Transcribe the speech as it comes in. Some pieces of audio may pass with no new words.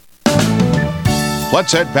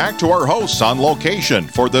Let's head back to our hosts on location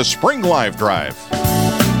for the Spring Live Drive.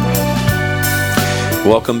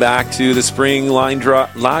 Welcome back to the Spring Live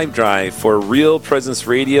Drive for Real Presence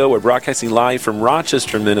Radio. We're broadcasting live from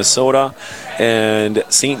Rochester, Minnesota, and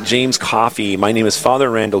St. James Coffee. My name is Father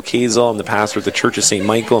Randal Kasal. I'm the pastor of the Church of St.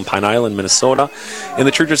 Michael in Pine Island, Minnesota, and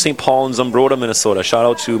the Church of St. Paul in Zumbrota, Minnesota. Shout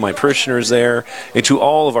out to my parishioners there and to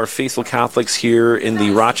all of our faithful Catholics here in the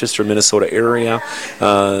Rochester, Minnesota area.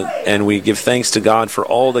 And we give thanks to God for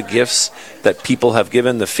all the gifts that people have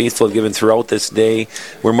given, the faithful have given throughout this day.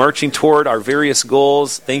 We're marching toward our various goals.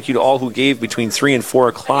 Thank you to all who gave between 3 and 4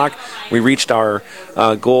 o'clock. We reached our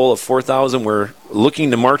goal of 4,000. We're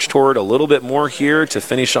looking to march toward a little bit more here to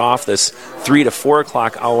finish off this 3 to 4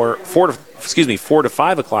 o'clock hour, 4 to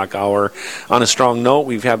 5 o'clock hour on a strong note.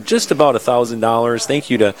 We have just about $1,000. Thank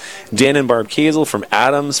you to Dan and Barb Kasal from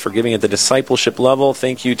Adams for giving at the discipleship level.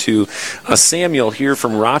 Thank you to Samuel here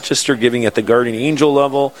from Rochester giving at the Guardian Angel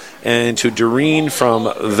level, and to Doreen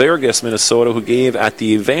from Vegas, Minnesota, who gave at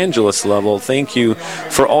the evangelist level. Thank you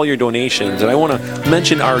for all your donations. And I want to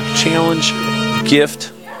mention our challenge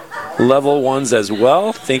gift level ones as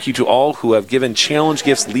well. Thank you to all who have given challenge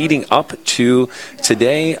gifts leading up to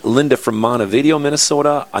today. Linda from Montevideo,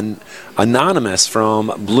 Minnesota. Anonymous from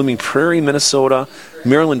Blooming Prairie, Minnesota.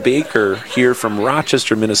 Marilyn Baker here from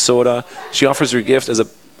Rochester, Minnesota. She offers her gift as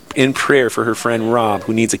in prayer for her friend Rob,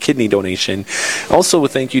 who needs a kidney donation. Also, a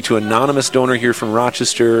thank you to anonymous donor here from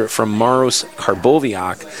Rochester, from Maros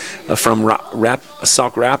Karboviak, from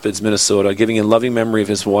Sauk Rapids, Minnesota, giving in loving memory of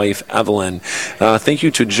his wife, Evelyn. Thank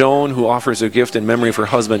you to Joan, who offers a gift in memory of her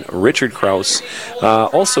husband, Richard Krause.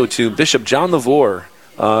 Also to Bishop John Lavore,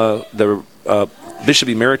 the Bishop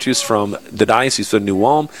Emeritus from the Diocese of New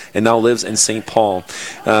Ulm, and now lives in St. Paul.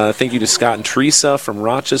 Thank you to Scott and Teresa from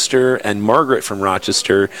Rochester, and Margaret from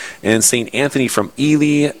Rochester, and St. Anthony from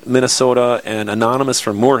Ely, Minnesota, and Anonymous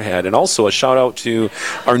from Moorhead. And also a shout out to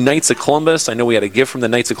our Knights of Columbus. I know we had a gift from the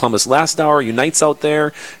Knights of Columbus last hour. You Knights out there,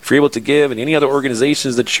 if you're able to give, and any other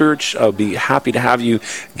organizations, the church, I'll be happy to have you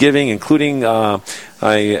giving, including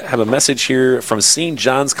I have a message here from St.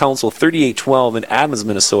 John's Council 3812 in Adams,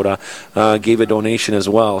 Minnesota, gave a donation as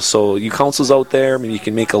well. So you councils out there, maybe you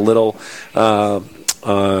can make a little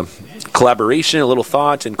collaboration, a little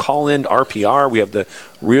thought, and call in RPR. We have the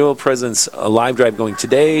Real Presence live drive going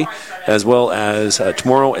today, as well as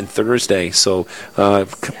tomorrow and Thursday. So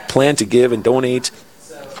plan to give and donate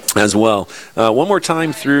as well. One more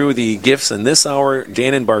time through the gifts in this hour.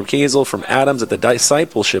 Dan and Barb Kasal from Adams at the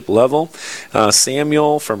discipleship level.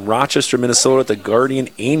 Samuel from Rochester, Minnesota at the Guardian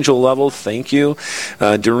Angel level. Thank you.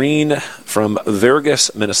 Doreen from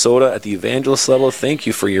Vegas, Minnesota at the evangelist level. Thank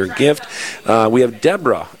you for your gift. We have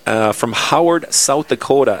Deborah from Howard, South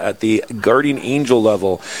Dakota at the Guardian Angel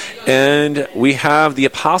level. And we have the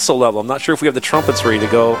Apostle level. I'm not sure if we have the trumpets ready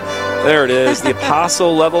to go. There it is, the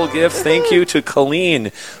Apostle level gift. Thank you to Colleen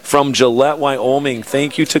from Gillette, Wyoming.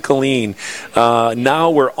 Thank you to Colleen. Now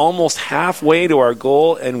we're almost halfway to our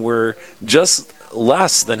goal, and we're just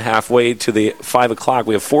less than halfway to the 5 o'clock.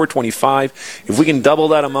 We have 425. If we can double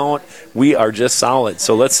that amount, we are just solid.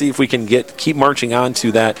 So let's see if we can keep marching on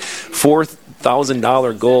to that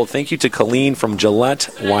 $4,000 goal. Thank you to Colleen from Gillette,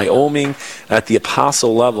 Wyoming at the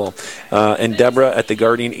Apostle level, and Deborah at the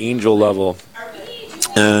Guardian Angel level.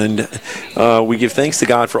 And we give thanks to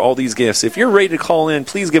God for all these gifts. If you're ready to call in,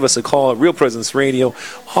 please give us a call at Real Presence Radio.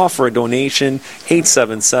 Offer a donation,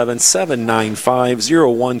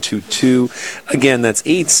 877-795-0122. Again, that's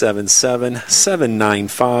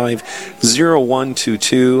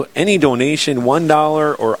 877-795-0122. Any donation,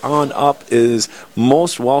 $1 or on up, is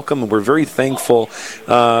most welcome, and we're very thankful.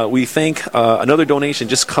 We thank another donation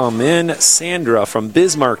just come in, Sandra from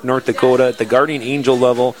Bismarck, North Dakota at the Guardian Angel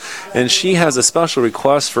level, and she has a special request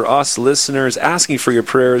for us listeners, asking for your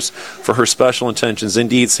prayers for her special intentions.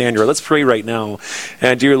 Indeed, Sandra, let's pray right now.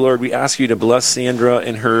 And dear Lord, we ask you to bless Sandra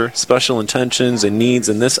and her special intentions and needs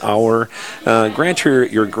in this hour. Grant her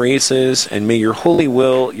your graces, and may your holy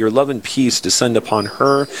will, your love and peace descend upon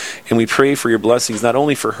her. And we pray for your blessings, not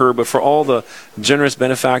only for her, but for all the generous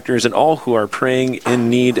benefactors and all who are praying in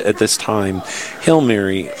need at this time. Hail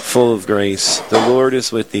Mary, full of grace, the Lord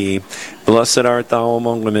is with thee. Blessed art thou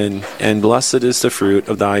among women, and blessed is the fruit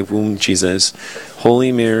of thy womb, Jesus.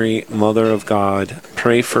 Holy Mary, Mother of God,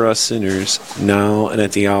 pray for us sinners, now and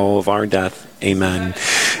at the hour of our death. Amen.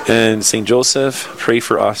 And St. Joseph, pray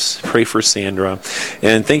for us. Pray for Sandra.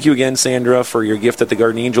 And thank you again, Sandra, for your gift at the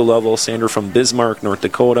Guardian Angel level. Sandra from Bismarck, North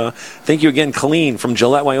Dakota. Thank you again, Colleen from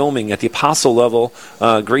Gillette, Wyoming at the Apostle level.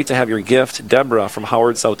 Great to have your gift. Deborah from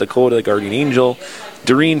Howard, South Dakota, the Guardian Angel.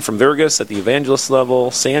 Doreen from Vegas at the evangelist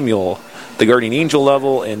level, Samuel, the guardian angel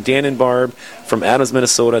level, and Dan and Barb from Adams,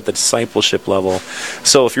 Minnesota at the discipleship level.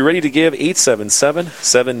 So if you're ready to give,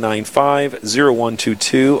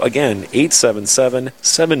 877-795-0122. Again,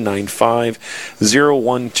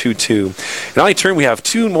 877-795-0122. Now I turn, we have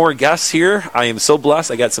two more guests here. I am so blessed.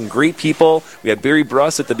 I got some great people. We had Barry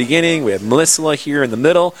Bruss at the beginning. We have Melissa here in the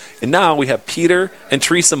middle. And now we have Peter and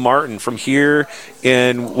Theresa Martin from here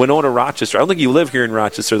in Winona, Rochester. I don't think you live here in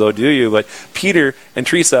Rochester, though, do you? But Peter and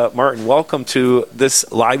Theresa Martin, welcome to this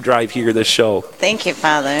live drive here, this show. Thank you,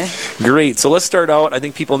 Father. Great. So let's start out. I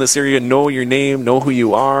think people in this area know your name, know who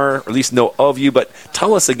you are, or at least know of you. But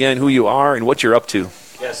tell us again who you are and what you're up to.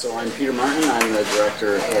 Yeah, so I'm Peter Martin. I'm the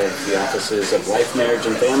director of the offices of Life, Marriage,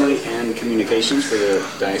 and Family and Communications for the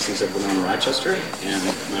Diocese of Winona, Rochester, and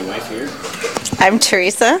my wife here. I'm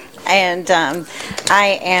Theresa, and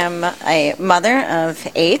I am a mother of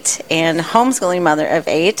 8 and homeschooling mother of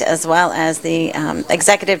 8, as well as the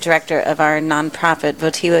executive director of our nonprofit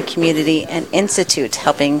Votiva Community and Institute,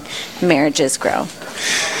 helping marriages grow.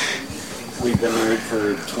 We've been married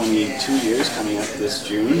for 22 years, coming up this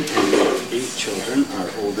June, and we have 8 children. Our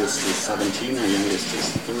oldest is 17, our youngest is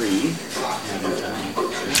 3, and we're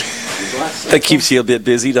blessed. That keeps you a bit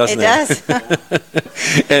busy, doesn't it? It does.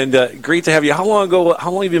 And great to have you. How long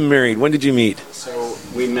have you been married? When did you meet? So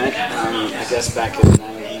we met, I guess, back in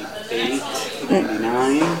 98,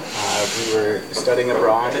 99. We were studying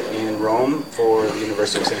abroad in Rome for the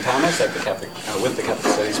University of St. Thomas at the with the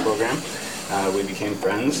Catholic Studies program. We became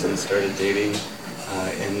friends and started dating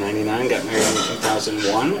in 99, got married in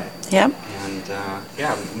 2001. Yep. And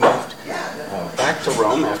moved back to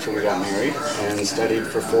Rome after we got married and studied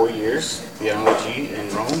for 4 years theology in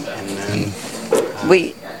Rome. And then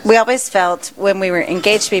we always felt when we were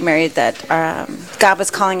engaged to be married that God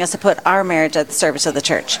was calling us to put our marriage at the service of the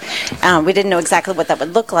church. We didn't know exactly what that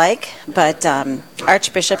would look like, but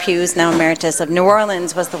Archbishop Hughes, now emeritus of New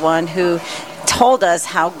Orleans, was the one who told us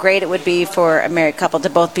how great it would be for a married couple to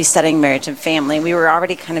both be studying marriage and family. We were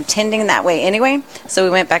already kind of tending that way anyway, so we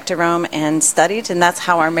went back to Rome and studied, and that's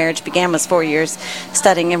how our marriage began, was 4 years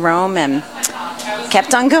studying in Rome, and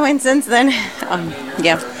kept on going since then.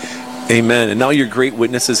 Yeah. Amen. And now you're great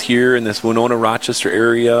witnesses here in this Winona, Rochester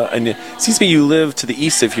area. And it seems to me you live to the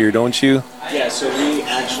east of here, don't you? Yeah, so we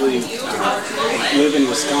actually live in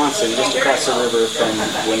Wisconsin, just across the river from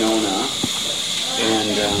Winona.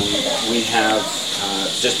 And we have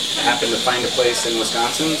just happened to find a place in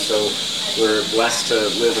Wisconsin, so we're blessed to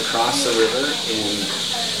live across the river.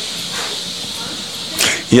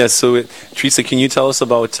 Yes, so Theresa, can you tell us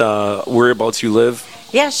about whereabouts you live?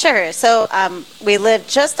 Yeah, sure. So we live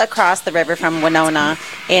just across the river from Winona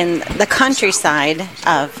in the countryside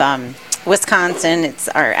of Wisconsin.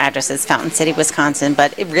 Our address is Fountain City, Wisconsin,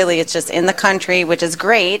 but it's just in the country, which is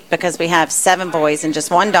great because we have 7 boys and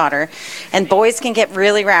just 1 daughter, and boys can get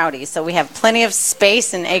really rowdy, so we have plenty of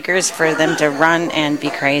space and acres for them to run and be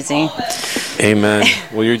crazy. Amen.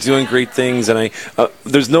 Well, you're doing great things, and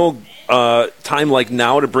there's no time like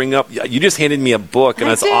now to bring up. You just handed me a book,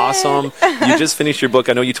 and that's awesome. You just finished your book.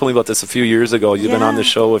 I know you told me about this a few years ago. You've been on the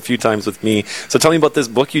show a few times with me. So tell me about this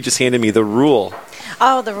book you just handed me, The Rule.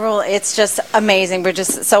 Oh, The Rule. It's just amazing. We're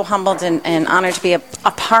just so humbled and honored to be a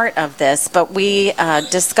part of this. But we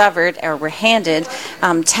discovered, or were handed,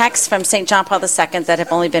 texts from St. John Paul II that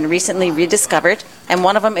have only been recently rediscovered. And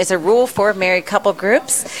one of them is a rule for married couple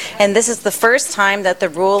groups. And this is the first time that the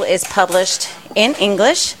rule is published in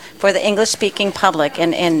English for the English-speaking public.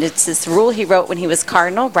 And it's this rule he wrote when he was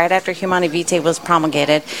cardinal, right after Humanae Vitae was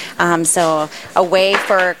promulgated. So a way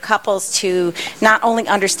for couples to not only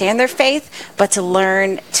understand their faith, but to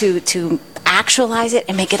learn to actualize it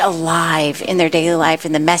and make it alive in their daily life,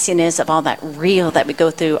 in the messiness of all that real that we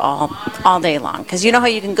go through all day long. Because you know how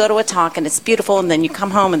you can go to a talk and it's beautiful, and then you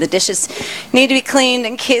come home and the dishes need to be cleaned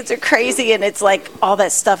and kids are crazy, and it's like all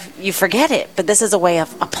that stuff, you forget it. But this is a way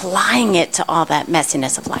of applying it to all that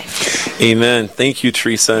messiness of life. Amen. Thank you,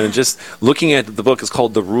 Theresa. And just looking at the book, is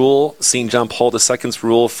called The Rule, St. John Paul II's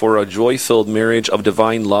Rule for a Joy-Filled Marriage of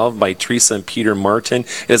Divine Love by Theresa and Peter Martin.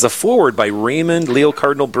 It has a foreword by Raymond Leo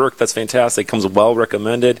Cardinal Burke. That's fantastic. Comes well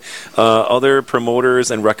recommended. Other promoters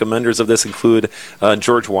and recommenders of this include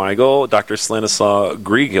George Weigel, Dr. Stanislaw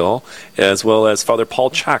Griegel, as well as Father Paul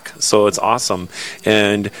Czech. So it's awesome.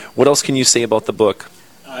 And what else can you say about the book?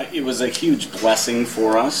 It was a huge blessing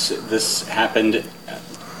for us. This happened,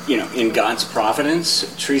 in God's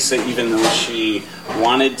providence. Theresa, even though she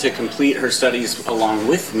wanted to complete her studies along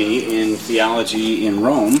with me in theology in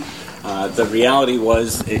Rome, the reality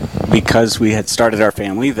was, because we had started our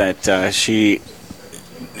family, that she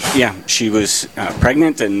she was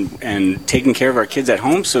pregnant and taking care of our kids at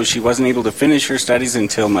home, so she wasn't able to finish her studies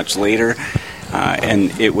until much later.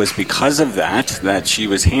 And it was because of that she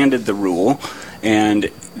was handed the rule and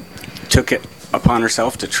took it upon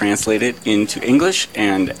herself to translate it into English.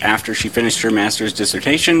 And after she finished her master's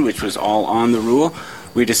dissertation, which was all on the rule,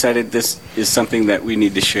 we decided this is something that we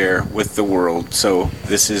need to share with the world. So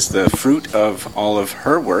this is the fruit of all of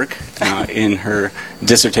her work in her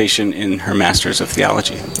dissertation in her Master's of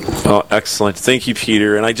Theology. Oh, excellent. Thank you,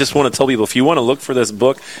 Peter. And I just want to tell people, if you want to look for this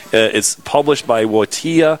book, it's published by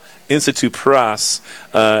Wojtyla Institute Press,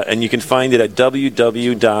 and you can find it at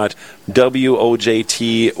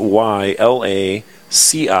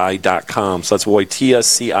www.wojtyla.com. So that's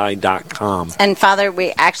WojtylaCI.com. And Father,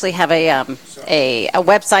 we actually have a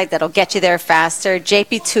website that'll get you there faster,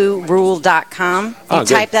 jp2rule.com. You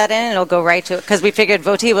type that in, and it'll go right to it, because we figured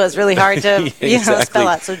Wojtyla is really hard to spell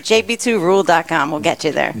out. So jp2rule.com will get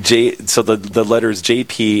you there. So the letters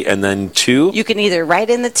JP and then 2? You can either write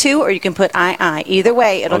in the 2 or you can put II. Either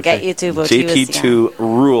way, it'll get you to Wojtyla's.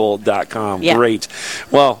 jp2rule.com. Yeah. Great.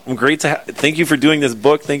 Well, thank you for doing this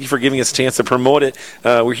book. Thank you for giving us a chance to promote it.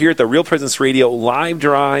 We're here at the Real Presence Radio live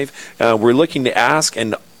drive. We're looking to ask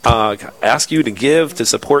you to give to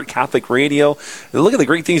support Catholic radio. And look at the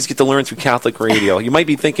great things you get to learn through Catholic radio. You might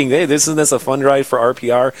be thinking, hey, isn't this a fun drive for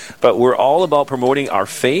RPR? But we're all about promoting our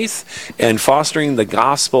faith and fostering the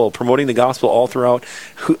gospel, promoting the gospel all throughout.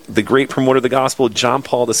 The great promoter of the gospel, John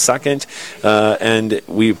Paul II. And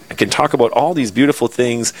we can talk about all these beautiful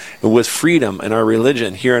things with freedom in our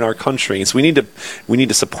religion here in our country. So we need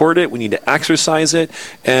to support it. We need to exercise it.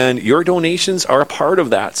 And your donations are a part of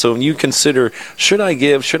that. So when you consider, should I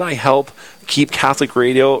give? Should I help keep Catholic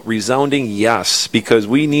radio resounding? Yes, because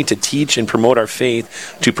we need to teach and promote our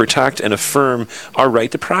faith to protect and affirm our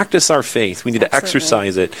right to practice our faith. We need to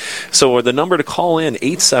exercise it. So the number to call in,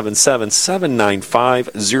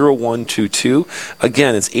 877-795-0122.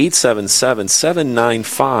 Again, it's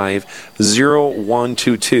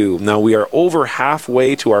 877-795-0122. Now, we are over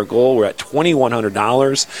halfway to our goal. We're at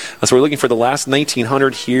 $2,100. So we're looking for the last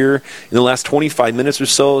 $1,900 here in the last 25 minutes or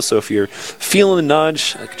so. So if you're feeling the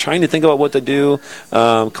nudge, trying to think about what to do,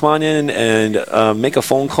 come on in and make a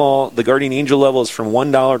phone call. The Guardian Angel level is from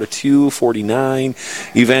 $1 to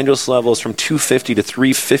 $2.49. Evangelist level is from $2.50 to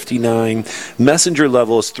 $3.59. Messenger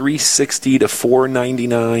level is $3.60 to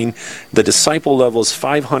 $4.99. The Disciple level is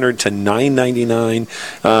 $500 to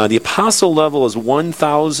 $9.99. The Apostle level is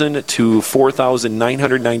 $1,000 to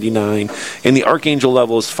 $4,999, and the Archangel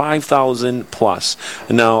level is $5,000 plus.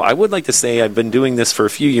 Now, I would like to say I've been doing this for a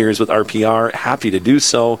few years with RPR. Happy to do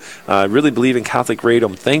so. I really believe in Catholic radio.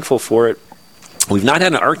 I'm thankful for it. We've not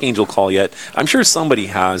had an Archangel call yet. I'm sure somebody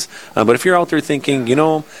has. But if you're out there thinking,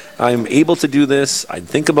 I'm able to do this, I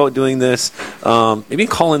think about doing this, maybe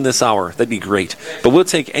call in this hour. That'd be great. But we'll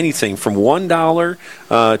take anything from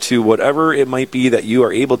 $1 to whatever it might be that you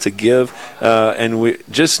are able to give. And we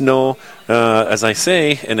just know, as I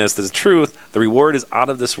say, and as the truth, the reward is out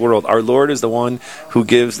of this world. Our Lord is the one who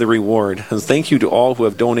gives the reward. And thank you to all who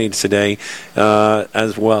have donated today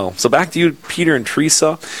as well. So back to you, Peter and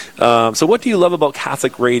Theresa. So what do you love about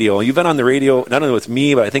Catholic radio? You've been on the radio, not only with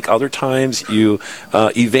me, but I think other times you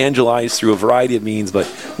evangelize through a variety of means. But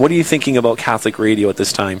what are you thinking about Catholic radio at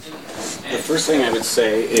this time? The first thing I would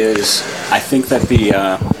say is I think that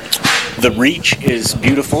the reach is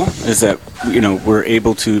beautiful, is that we're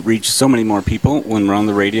able to reach so many more people when we're on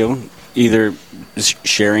the radio, either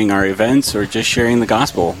sharing our events or just sharing the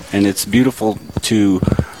gospel. And it's beautiful to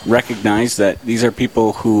recognize that these are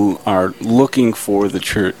people who are looking for the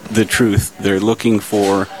truth. They're looking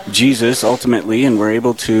for Jesus ultimately, and we're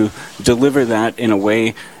able to deliver that in a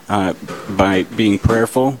way by being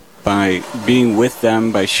prayerful, by being with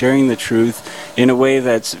them, by sharing the truth in a way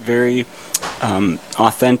that's very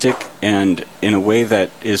authentic and in a way that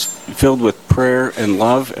is filled with prayer and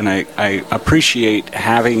love. And I appreciate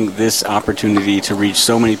having this opportunity to reach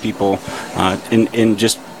so many people in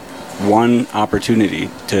just one opportunity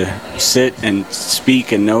to sit and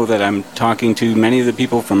speak and know that I'm talking to many of the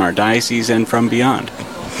people from our diocese and from beyond.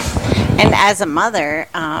 And as a mother,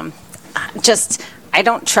 I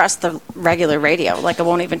don't trust the regular radio. Like, I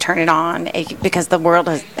won't even turn it on because the world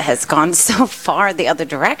has gone so far the other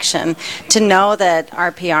direction to know that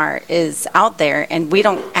RPR is out there, and we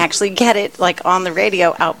don't actually get it like on the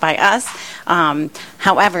radio out by us.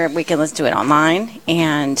 However, we can listen to it online,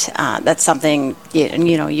 and that's something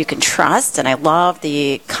you can trust. And I love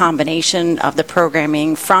the combination of the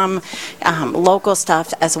programming from local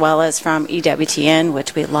stuff as well as from EWTN,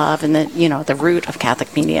 which we love, and the root of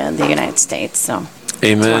Catholic media in the United States. So.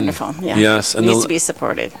 Amen. It's wonderful. Yeah. Yes. It needs to be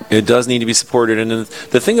supported. It does need to be supported. And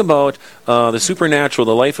the thing about the supernatural,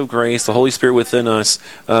 the life of grace, the Holy Spirit within us,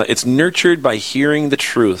 it's nurtured by hearing the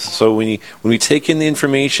truth. So when we take in the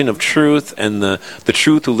information of truth and the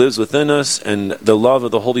truth who lives within us and the love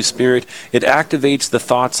of the Holy Spirit, it activates the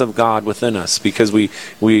thoughts of God within us, because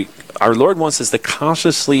our Lord wants us to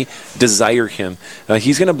consciously desire Him.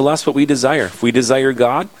 He's going to bless what we desire. If we desire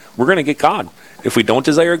God, we're going to get God. If we don't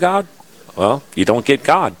desire God, well, you don't get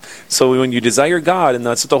God. So when you desire God, and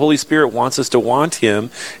that's what the Holy Spirit wants us to want Him,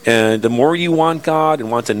 and the more you want God and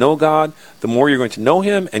want to know God, the more you're going to know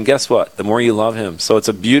Him, and guess what? The more you love Him. So it's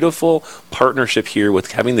a beautiful partnership here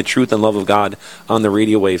with having the truth and love of God on the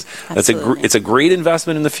radio waves. It's a great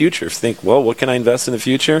investment in the future. If you think, well, what can I invest in the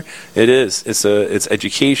future? It is. It's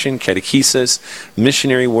education, catechesis,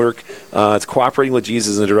 missionary work. It's cooperating with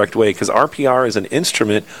Jesus in a direct way, because RPR is an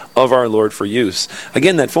instrument of our Lord for use.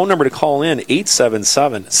 Again, that phone number to call in,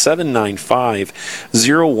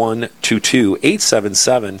 877-795-0122,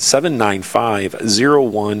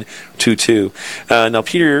 877-795-0122. Now,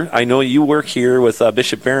 Peter, I know you work here with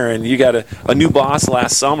Bishop Barron. You got a new boss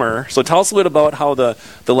last summer. So tell us a bit about how the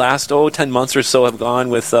last 10 months or so have gone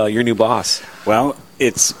with your new boss. Well,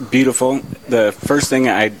 it's beautiful. The first thing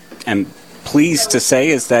I am pleased to say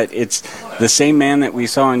is that it's the same man that we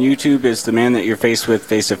saw on YouTube is the man that you're faced with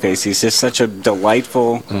face to face. He's just such a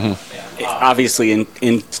delightful, obviously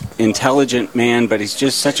intelligent man, but he's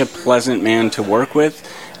just such a pleasant man to work with.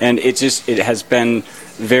 And it has been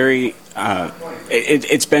very,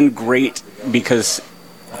 it's been great, because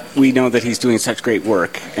we know that he's doing such great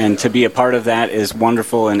work. And to be a part of that is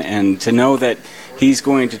wonderful, and to know that he's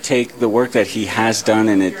going to take the work that he has done,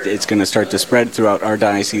 and it's going to start to spread throughout our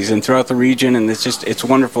diocese and throughout the region, and it's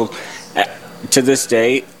wonderful. To this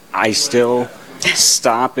day, I still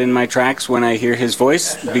stop in my tracks when I hear his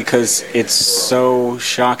voice, because it's so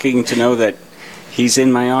shocking to know that he's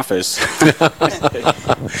in my office.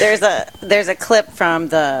 There's a clip from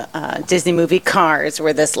the Disney movie Cars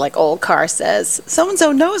where this old car says,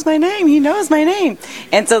 "So-and-so knows my name. He knows my name."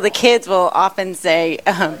 And so the kids will often say,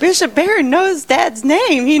 "Bishop Barron knows Dad's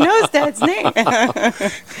name. He knows Dad's name."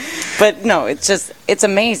 But no, it's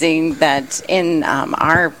amazing that in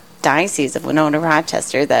our Diocese of Winona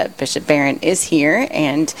Rochester that Bishop Barron is here,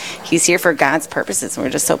 and he's here for God's purposes, and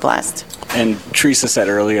we're just so blessed. And Theresa said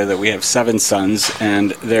earlier that we have 7 sons,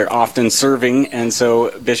 and they're often serving, and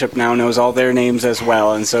so Bishop now knows all their names as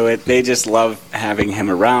well, and so they just love having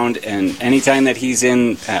him around. And anytime that he's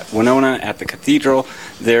in at Winona at the cathedral,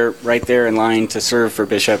 they're right there in line to serve for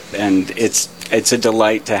Bishop, and it's a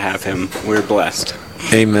delight to have him. We're blessed.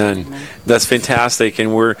 Amen. That's fantastic,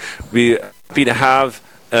 and we're happy to have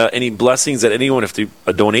any blessings that anyone, if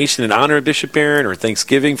a donation in honor of Bishop Barron or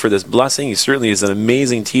thanksgiving for this blessing. He certainly is an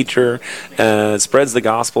amazing teacher, spreads the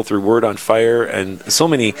gospel through Word on Fire, and so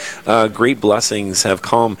many great blessings have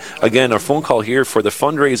come. Again, our phone call here for the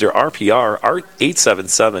fundraiser RPR,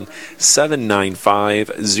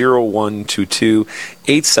 877-795-0122,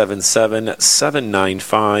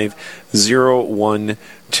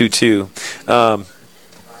 877-795-0122.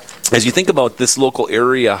 As you think about this local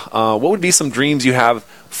area, what would be some dreams you have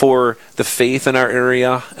for the faith in our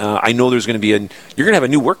area? I know there's going to be you're going to have a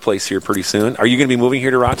new workplace here pretty soon. Are you going to be moving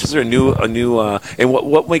here to Rochester? And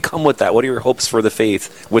what may come with that? What are your hopes for the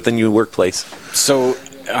faith with the new workplace? So,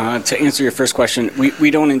 to answer your first question, we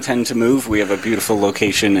don't intend to move. We have a beautiful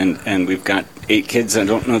location, and we've got 8 kids. I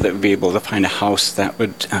don't know that we'd be able to find a house that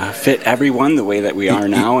would fit everyone the way that we are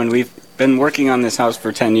now, and we've been working on this house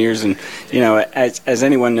for 10 years, and as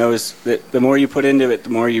anyone knows, the more you put into it, the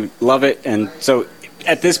more you love it. And so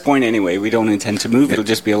at this point anyway, we don't intend to move. It'll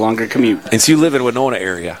just be a longer commute. And so you live in Winona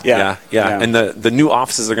area. Yeah. And the new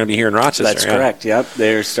offices are going to be here in Rochester. That's correct. Yep,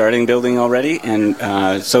 they're starting building already, and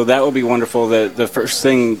so that will be wonderful. The first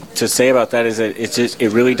thing to say about that is that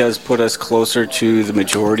it really does put us closer to the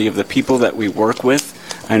majority of the people that we work with.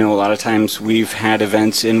 I know a lot of times we've had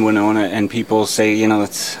events in Winona, and people say,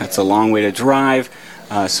 that's a long way to drive.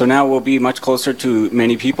 So now we'll be much closer to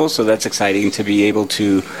many people, so that's exciting to be able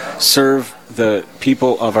to serve the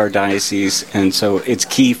people of our diocese, and so it's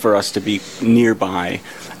key for us to be nearby.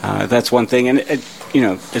 That's one thing, and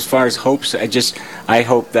as far as hopes, I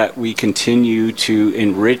hope that we continue to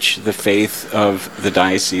enrich the faith of the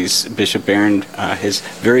diocese. Bishop Barron, his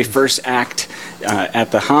very first act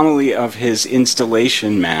at the homily of his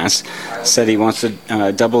installation mass, said he wants to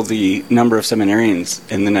double the number of seminarians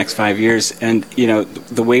in the next 5 years. And,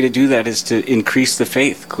 the way to do that is to increase the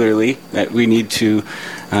faith, clearly, that we need to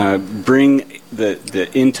bring the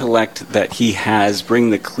intellect that he has,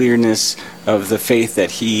 bring the clearness of the faith that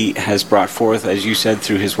he has brought forth, as you said,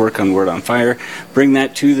 through his work on Word on Fire. Bring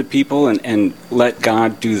that to the people and let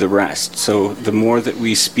God do the rest. So the more that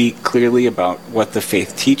we speak clearly about what the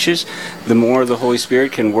faith teaches, the more the Holy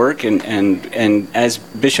Spirit can work. And as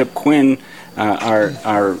Bishop Quinn,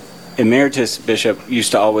 our emeritus bishop,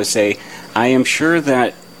 used to always say, I am sure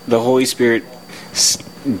that the Holy Spirit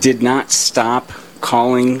did not stop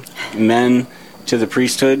calling men to the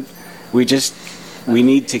priesthood. We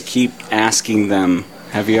need to keep asking them,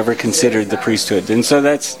 have you ever considered the priesthood? And so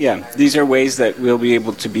these are ways that we'll be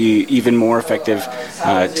able to be even more effective,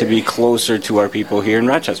 to be closer to our people here in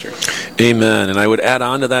Rochester. Amen. And I would add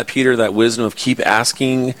on to that, Peter, that wisdom of keep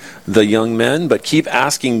asking the young men, but keep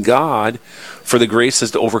asking God for the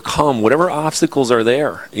graces to overcome whatever obstacles are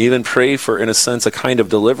there. Even pray for, in a sense, a kind of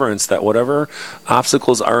deliverance, that whatever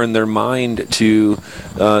obstacles are in their mind to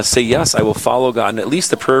say, yes, I will follow God. And at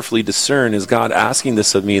least to prayerfully discern, is God asking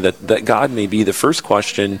this of me? That God may be the first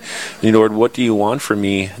question, Lord, what do you want from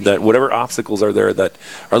me? That whatever obstacles are there, that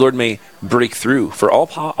our Lord may break through. For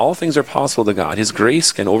all things are possible to God. His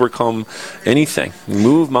grace can overcome anything,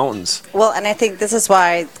 move mountains. Well, and I think this is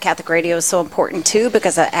why Catholic radio is so important too,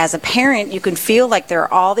 because as a parent, you can feel like there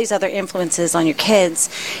are all these other influences on your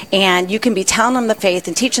kids, and you can be telling them the faith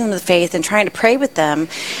and teaching them the faith and trying to pray with them.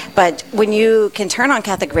 But when you can turn on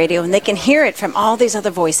Catholic radio and they can hear it from all these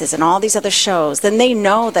other voices and all these other shows, then they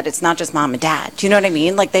know that it's not just mom and dad. Do you know what I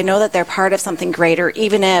mean? Like, they know that they're part of something greater,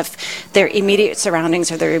 even if their immediate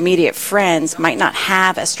surroundings or their immediate friends might not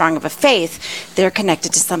have as strong of a faith. They're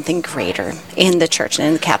connected to something greater in the church and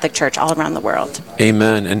in the Catholic Church all around the world.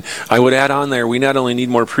 Amen. And I would add on there, we not only need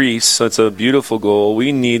more priests, so it's a beautiful goal,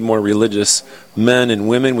 we need more religious men and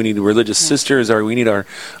women. We need religious sisters, or we need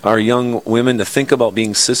our young women to think about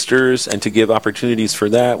being sisters and to give opportunities for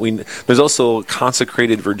that. There's also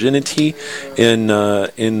consecrated virginity in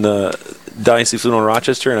the Diocese of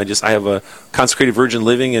Rochester, and I have a consecrated virgin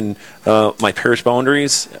living in my parish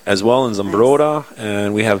boundaries as well in Zambroda,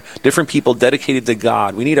 and we have different people dedicated to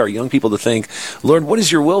God. We need our young people to think, Lord, what is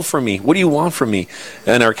your will for me? What do you want from me?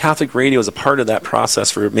 And our Catholic radio is a part of that process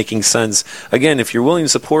for making sense. Again, if you're willing to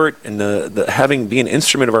support and be an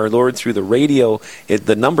instrument of our Lord through the radio,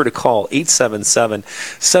 the number to call,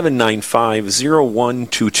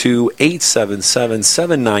 877-795-0122,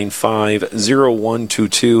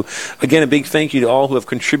 877-795-0122. Again, a big thank you to all who have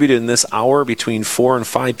contributed in this hour between 4 and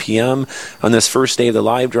 5 p.m. on this first day of the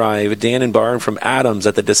live drive. Dan and Barn from Adams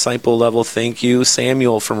at the disciple level, thank you.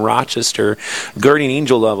 Samuel from Rochester, Guardian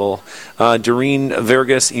Angel level. Doreen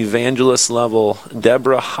Vergas, evangelist level.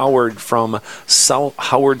 Deborah Howard from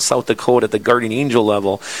Howard, South Dakota at the Guardian Angel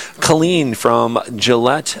level. Colleen from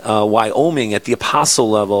Gillette, Wyoming at the apostle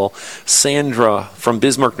level. Sandra from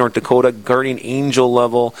Bismarck, North Dakota, Guardian Angel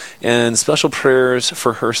level. And special prayers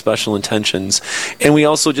for her special intentions. And we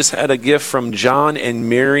also just had a gift from John and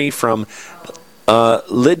Mary from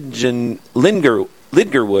Lidgerwood,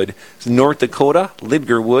 North Dakota,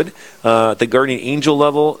 Lidgerwood, the Guardian Angel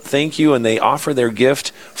level. Thank you, and they offer their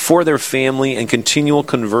gift for their family and continual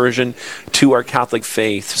conversion to our Catholic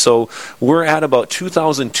faith. So we're at about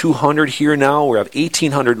 2,200 here now. We have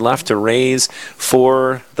 1,800 left to raise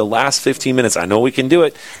for the last 15 minutes. I know we can do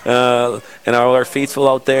it. And all our faithful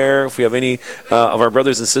out there, if we have any of our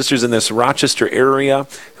brothers and sisters in this Rochester area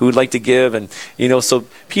who would like to give, and so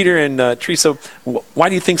Peter and Theresa, why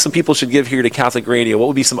do you think some people should give here to Catholic Radio? What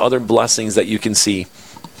would be some other blessings that you can see?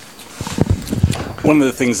 One of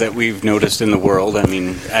the things that we've noticed in the world,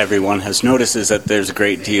 everyone has noticed, is that there's a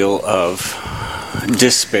great deal of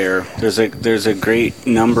despair. There's a great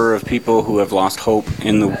number of people who have lost hope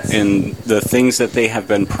in the things that they have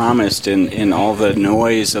been promised in all the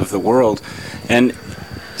noise of the world. And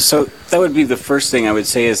so that would be the first thing I would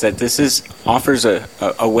say, is that this offers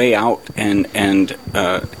a way out, and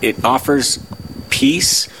it offers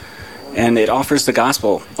peace. And it offers the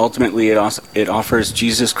gospel. Ultimately, it offers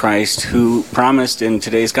Jesus Christ, who promised in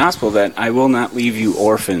today's gospel that I will not leave you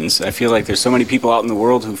orphans. I feel like there's so many people out in the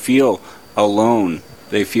world who feel alone.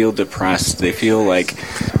 They feel depressed. They feel like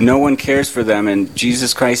no one cares for them, and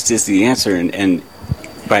Jesus Christ is the answer. And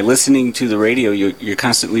by listening to the radio, you're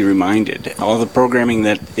constantly reminded. All the programming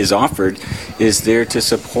that is offered is there to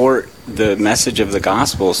support the message of the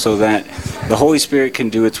gospel, so that the Holy Spirit can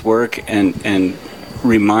do its work and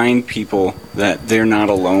remind people that they're not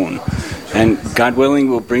alone. And God willing,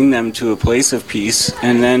 will bring them to a place of peace.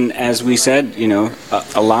 And then, as we said,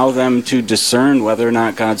 allow them to discern whether or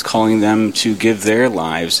not God's calling them to give their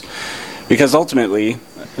lives. Because ultimately,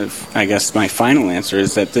 I guess my final answer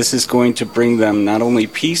is that this is going to bring them not only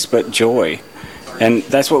peace, but joy. And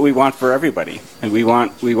that's what we want for everybody. And we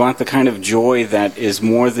want the kind of joy that is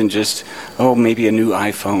more than just, maybe a new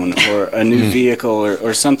iPhone or a new vehicle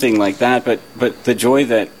or something like that, but the joy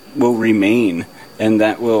that will remain and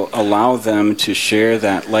that will allow them to share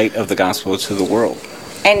that light of the gospel to the world.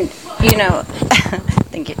 And,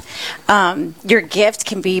 thank you. Your gift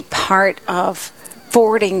can be part of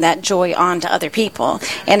forwarding that joy on to other people.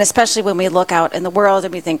 And especially when we look out in the world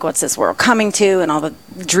and we think, what's this world coming to, and all the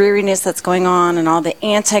dreariness that's going on and all the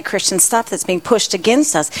anti-Christian stuff that's being pushed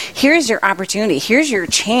against us. Here's your opportunity. Here's your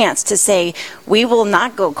chance to say, we will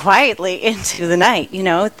not go quietly into the night.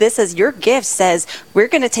 This is your gift, says we're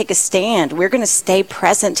going to take a stand. We're going to stay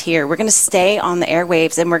present here. We're going to stay on the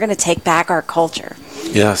airwaves, and we're going to take back our culture.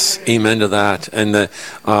 Yes, amen to that. And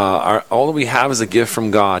all that we have is a gift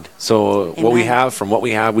from God. So Amen. What we have, from what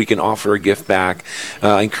we have, we can offer a gift back.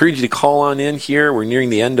 I encourage you to call on in here. We're nearing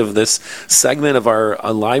the end of this segment of our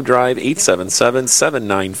live drive,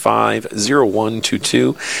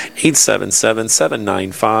 877-795-0122,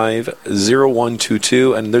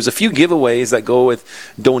 877-795-0122. And there's a few giveaways that go with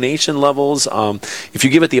donation levels. If you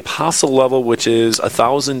give at the apostle level, which is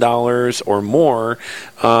 $1,000 or more,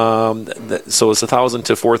 so it's $1,000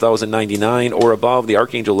 to $4,099 or above. The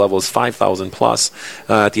archangel level is $5,000 plus.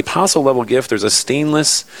 At the apostle level gift, there's a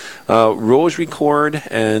stainless rosary cord,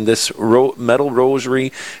 and this metal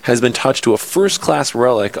rosary has been touched to a first-class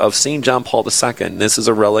relic of St. John Paul II. This is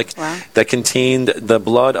a relic that contained the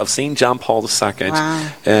blood of St. John Paul II,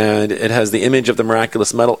 and it has the image of the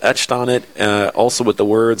miraculous metal etched on it, also with the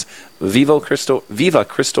words Viva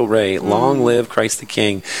Cristo Rey, long live Christ the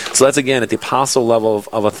King. So that's, again, at the apostle level of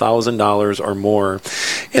 $1,000 or more.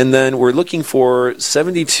 And then we're looking for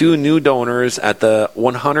 72 new donors at the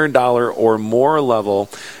 $100 or more level.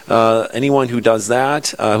 Anyone who does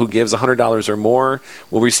that, who gives $100 or more,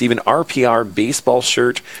 will receive an RPR baseball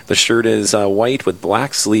shirt. The shirt is white with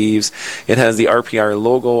black sleeves. It has the RPR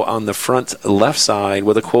logo on the front left side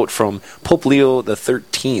with a quote from Pope Leo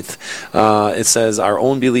XIII. It says, "Our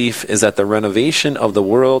own belief is that the renovation of the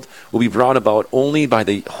world will be brought about only by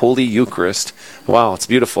the Holy Eucharist." Wow, it's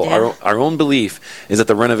beautiful. Yeah. Our own belief is that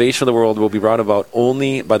the renovation of the world will be brought about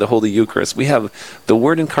only by the Holy Eucharist. We have the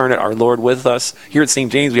Word incarnate, our Lord, with us. Here at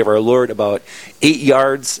St. James, we have our Lord about 8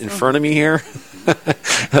 yards in front of me here.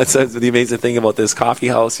 That's the amazing thing about this coffee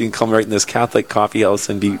house. You can come right in this Catholic coffee house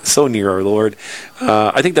and be so near our Lord.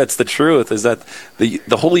 I think that's the truth, is that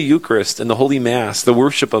the Holy Eucharist and the Holy Mass, the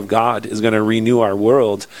worship of God, is going to renew our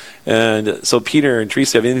world. And so, Peter and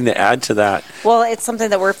Theresa, have anything to add to that? Well, it's something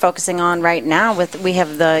that we're focusing on right now. We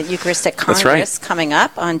have the Eucharistic Congress coming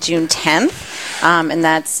up on June 10th, and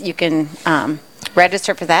you can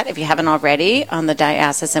register for that if you haven't already on the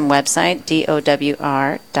diocesan website,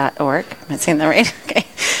 dowr.org. Am I saying that right? Okay.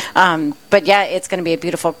 But yeah, it's going to be a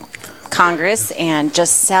beautiful Congress, and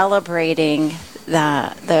just celebrating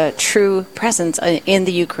the true presence in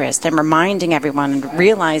the Eucharist, and reminding everyone and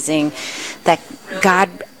realizing that God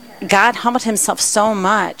humbled himself so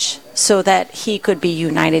much so that he could be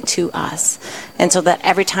united to us. And so that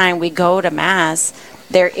every time we go to Mass,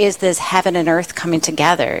 there is this heaven and earth coming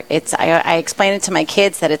together. I explain it to my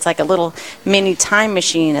kids that it's like a little mini time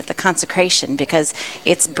machine at the consecration, because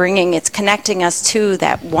it's connecting us to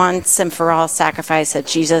that once and for all sacrifice of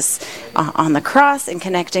Jesus on the cross, and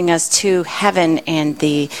connecting us to heaven and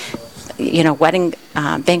the wedding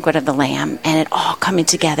banquet of the Lamb, and it all coming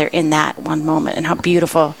together in that one moment, and how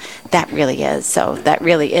beautiful that really is. So that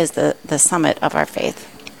really is the summit of our faith.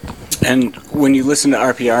 And when you listen to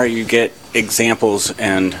RPR, you get examples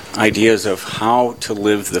and ideas of how to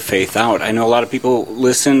live the faith out. I know a lot of people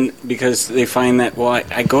listen because they find that,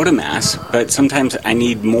 I go to Mass, but sometimes I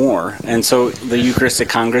need more. And so the Eucharistic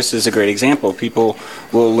Congress is a great example. People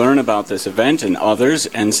will learn about this event and others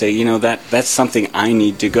and say, that's something I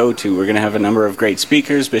need to go to. We're going to have a number of great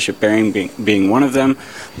speakers, Bishop Baring being one of them.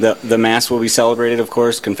 The Mass will be celebrated, of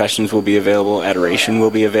course. Confessions will be available. Adoration will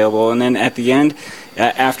be available. And then at the end,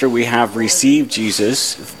 after we have received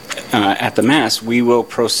Jesus at the Mass, we will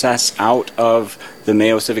process out of the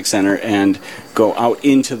Mayo Civic Center and go out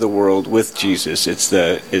into the world with Jesus. It's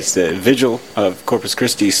the vigil of Corpus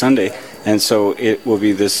Christi Sunday, and so it will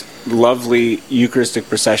be this lovely Eucharistic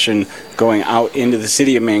procession going out into the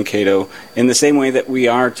city of Mankato in the same way that we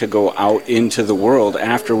are to go out into the world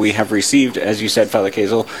after we have received, as you said, Father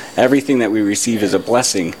Kasal, everything that we receive is a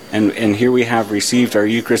blessing. And here we have received our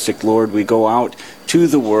Eucharistic Lord. We go out to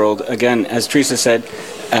the world, again, as Theresa said,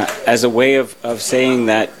 as a way of saying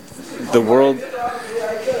that the world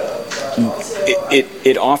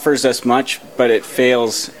it offers us much, but it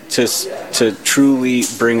fails to truly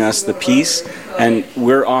bring us the peace. And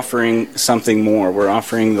we're offering something more. We're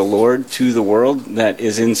offering the Lord to the world that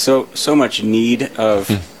is in so much need of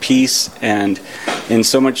peace and in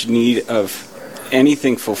so much need of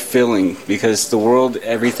anything fulfilling, because the world,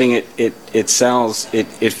 everything it sells,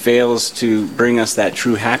 it fails to bring us that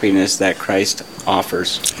true happiness that Christ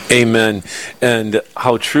offers. Amen. And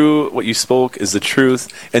how true what you spoke is the truth.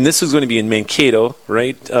 And this is going to be in Mankato,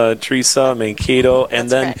 right, Theresa? Mankato. And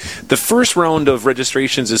then the first round of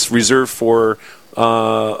registrations is reserved for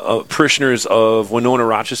parishioners of Winona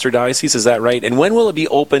Rochester Diocese, is that right? And when will it be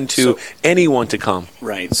open to anyone to come?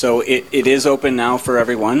 Right, so it is open now for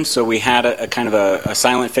everyone. So we had a kind of a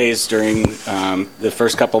silent phase during the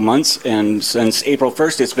first couple months, and since April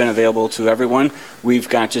 1st it's been available to everyone. We've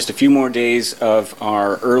got just a few more days of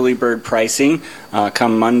our early bird pricing.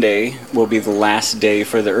 Come Monday will be the last day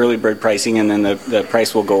for the early bird pricing, and then the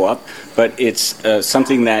price will go up. But it's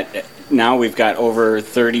something that now we've got over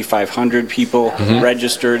 3,500 people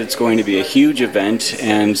registered. It's going to be a huge event,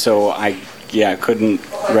 and so I couldn't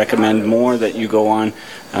recommend more that you go on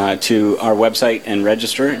to our website and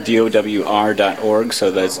register, dowr.org,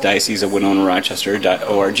 so that's Diocese of Winona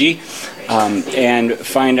Rochester.org, and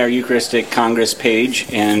find our Eucharistic Congress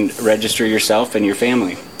page and register yourself and your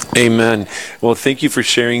family. Amen. Well, thank you for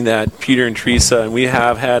sharing that, Peter and Theresa. And we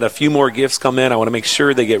have had a few more gifts come in. I want to make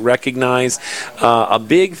sure they get recognized. A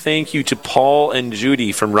big thank you to Paul and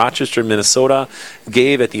Judy from Rochester, Minnesota.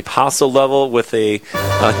 Gave at the apostle level with a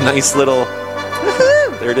nice little...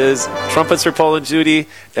 There it is. Trumpets for Paul and Judy,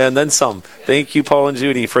 and then some. Thank you, Paul and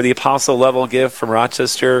Judy, for the apostle level gift from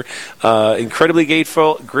Rochester. Incredibly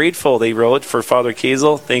grateful, they wrote, for Father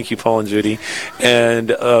Kasal. Thank you, Paul and Judy.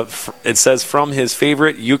 And it says, from his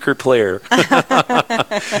favorite euchre player.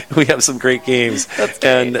 We have some great games. That's great.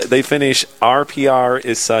 And they finish, RPR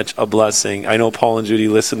is such a blessing. I know Paul and Judy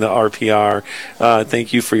listen to RPR.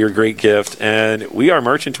 Thank you for your great gift. And we are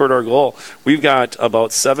marching toward our goal. We've got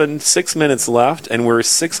about 6 minutes left, and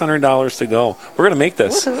we're $600 to go. We're going to make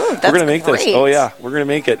this. Woo-hoo, we're going to make this. Oh, yeah. We're going to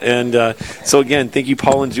make it. And so, again, thank you,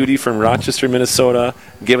 Paul and Judy from Rochester, Minnesota.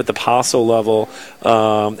 Give it the apostle level.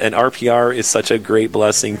 And RPR is such a great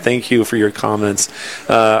blessing. Thank you for your comments.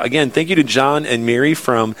 Again, thank you to John and Mary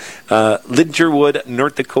from Lidgerwood,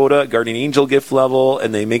 North Dakota, Guardian Angel gift level.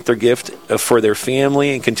 And they make their gift for their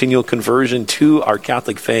family and continual conversion to our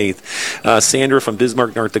Catholic faith. Sandra from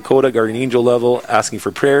Bismarck, North Dakota, Guardian Angel level, asking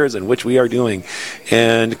for prayers, and which we are doing.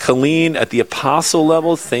 And Colleen at the apostle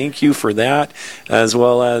level, thank you for that, as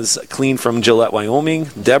well as Colleen from Gillette, Wyoming.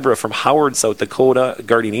 Deborah from Howard, South Dakota,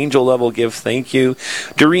 Guardian Angel level, give thank you.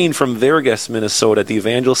 Doreen from Vegas, Minnesota, at the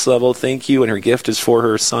evangelist level, thank you, and her gift is for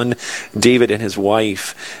her son David and his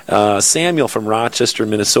wife. Samuel from Rochester,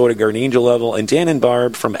 Minnesota, Guardian Angel level, and Dan and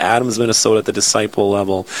Barb from Adams, Minnesota, at the disciple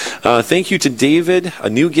level. Thank you to David, a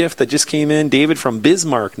new gift that just came in. David from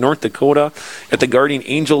Bismarck, North Dakota, at the Guardian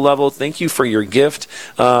Angel level. Thank you for your gift.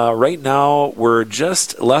 Right now, we're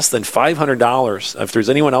just less than $500. If there's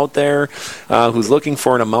anyone out there who's looking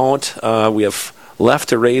for an amount, we have left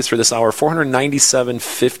to raise for this hour,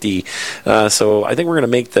 $497.50. So I think we're going to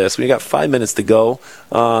make this. We got 5 minutes to go.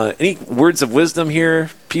 Any words of wisdom here,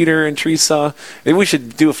 Peter and Theresa? Maybe we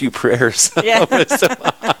should do a few prayers. Yeah.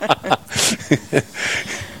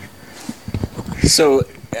 So,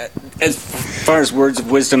 as far as words of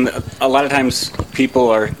wisdom, a lot of times people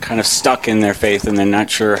are kind of stuck in their faith and they're not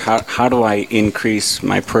sure, how do I increase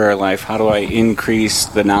my prayer life? How do I increase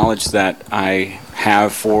the knowledge that I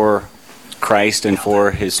have for Christ and for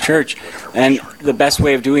his church? And the best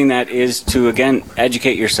way of doing that is to, again,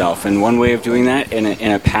 educate yourself. And one way of doing that in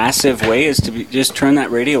a passive way is to just turn that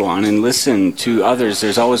radio on and listen to others.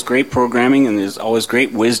 There's always great programming and there's always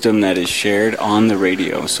great wisdom that is shared on the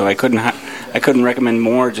radio. So I couldn't recommend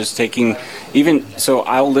more. Just so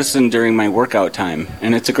I'll listen during my workout time,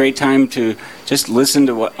 and it's a great time to just listen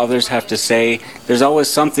to what others have to say. There's always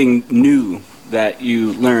something new that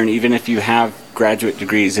you learn, even if you have graduate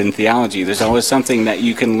degrees in theology. There's always something that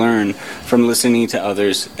you can learn from listening to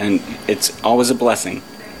others, and it's always a blessing.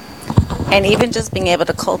 And even just being able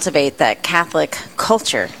to cultivate that Catholic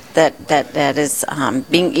culture that is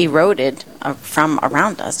being eroded from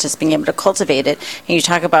around us, just being able to cultivate it. And you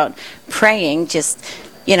talk about praying, just,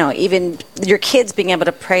 even your kids being able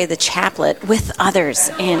to pray the chaplet with others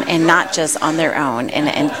and not just on their own.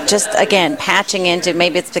 And just, again, patching into,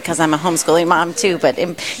 maybe it's because I'm a homeschooling mom too, but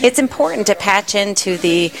it's important to patch into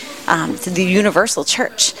the universal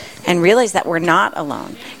church and realize that we're not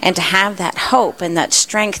alone, and to have that hope and that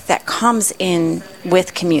strength that comes in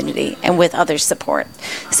with community and with other support.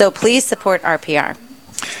 So please support RPR.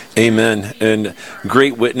 Amen. And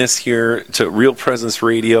great witness here to Real Presence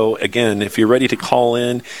Radio. Again, if you're ready to call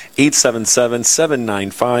in,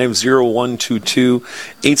 877-795-0122,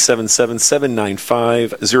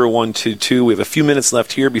 877-795-0122. We have a few minutes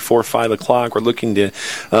left here before 5 o'clock. We're looking to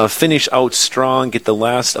finish out strong, get the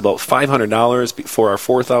last about $500 for our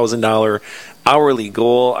 $4,000 hourly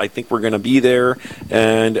goal. I think we're going to be there.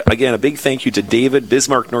 And again, a big thank you to David,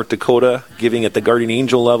 Bismarck, North Dakota, giving at the Guardian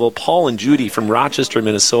Angel level, Paul and Judy from Rochester,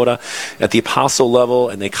 Minnesota at the Apostle level,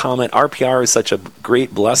 and they comment, RPR is such a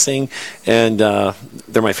great blessing, and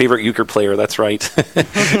they're my favorite euchre player, that's right.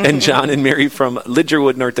 And John and Mary from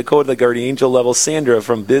Lidgerwood, North Dakota, the Guardian Angel level, Sandra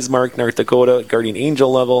from Bismarck, North Dakota, Guardian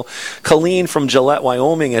Angel level, Colleen from Gillette,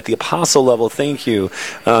 Wyoming at the Apostle level, thank you.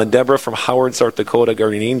 Deborah from Howard, South Dakota,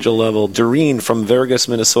 Guardian Angel level, Doreen from Vegas,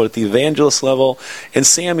 Minnesota at the Evangelist level, and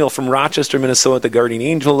Samuel from Rochester, Minnesota at the Guardian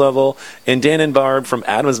Angel level, and Dan and Barb from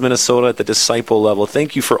Adams, Minnesota at the Disciple level.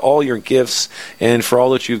 Thank you for all your gifts and for all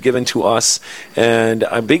that you've given to us. And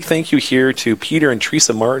a big thank you here to Peter and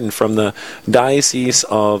Theresa Martin from the Diocese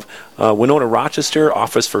of Winona, Rochester,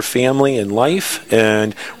 Office for Family and Life.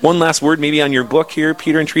 And one last word maybe on your book here,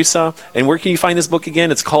 Peter and Theresa. And where can you find this book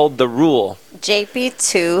again? It's called The Rule.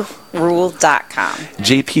 jp2rule.com.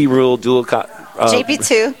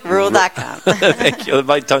 jp2rule.com. Thank you.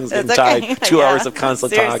 My tongue's getting tied. 2 hours of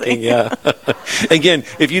constant talking. Yeah. Again,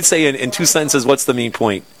 if you'd say in 2 sentences, what's the main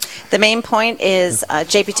point? The main point is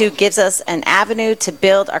JP2 gives us an avenue to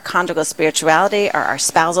build our conjugal spirituality or our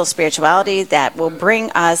spousal spirituality that will bring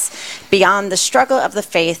us beyond the struggle of the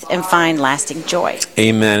faith and find lasting joy.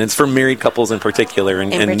 Amen. It's for married couples in particular,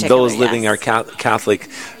 and those living our Catholic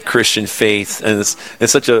Christian faith. And it's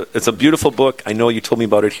a beautiful book. I know you told me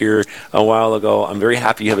about it here a while ago. I'm very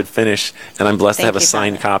happy you have it finished, and I'm blessed to have a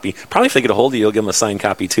signed copy. Probably if they get a hold of you, you'll give them a signed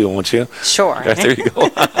copy too, won't you? Sure. Right, there you go.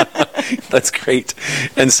 That's great.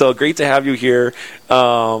 And so great to have you here.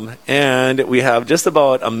 And we have just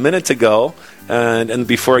about a minute to go. And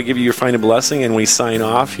before I give you your final blessing and we sign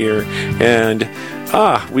off here. And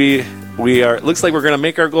we are. Looks like we're going to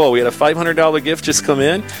make our goal. We had a $500 gift just come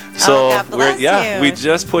in. So God bless you. we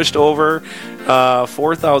just pushed over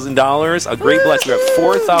 $4,000. A great blessing.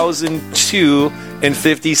 We're at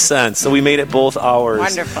 $4,002.50. So we made it both hours.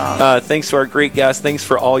 Wonderful. Thanks to our great guests. Thanks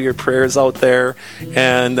for all your prayers out there.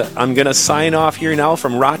 And I'm going to sign off here now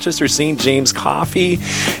from Rochester St. James Coffee.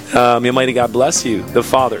 May Almighty God bless you, the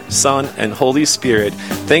Father, Son, and Holy Spirit.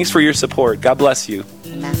 Thanks for your support. God bless you.